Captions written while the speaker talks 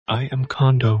I am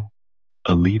Kondo,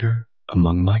 a leader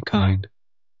among my kind,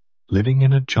 living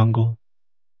in a jungle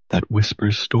that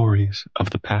whispers stories of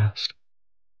the past.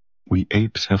 We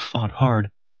apes have fought hard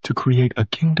to create a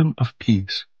kingdom of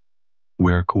peace,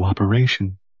 where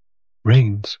cooperation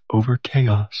reigns over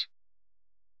chaos.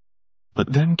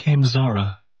 But then came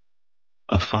Zara,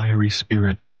 a fiery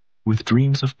spirit with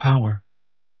dreams of power.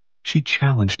 She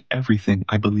challenged everything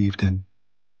I believed in.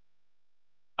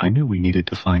 I knew we needed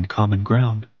to find common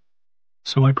ground,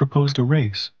 so I proposed a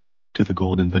race to the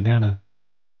golden banana,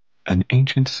 an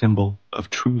ancient symbol of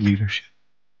true leadership.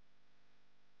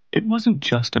 It wasn't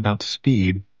just about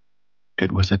speed,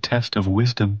 it was a test of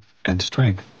wisdom and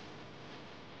strength.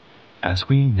 As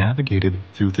we navigated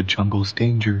through the jungle's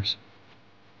dangers,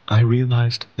 I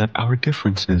realized that our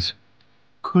differences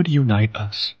could unite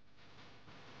us.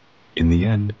 In the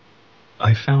end,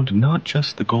 I found not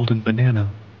just the golden banana,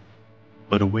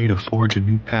 but a way to forge a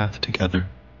new path together.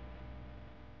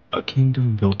 A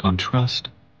kingdom built on trust,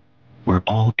 where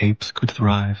all apes could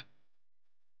thrive.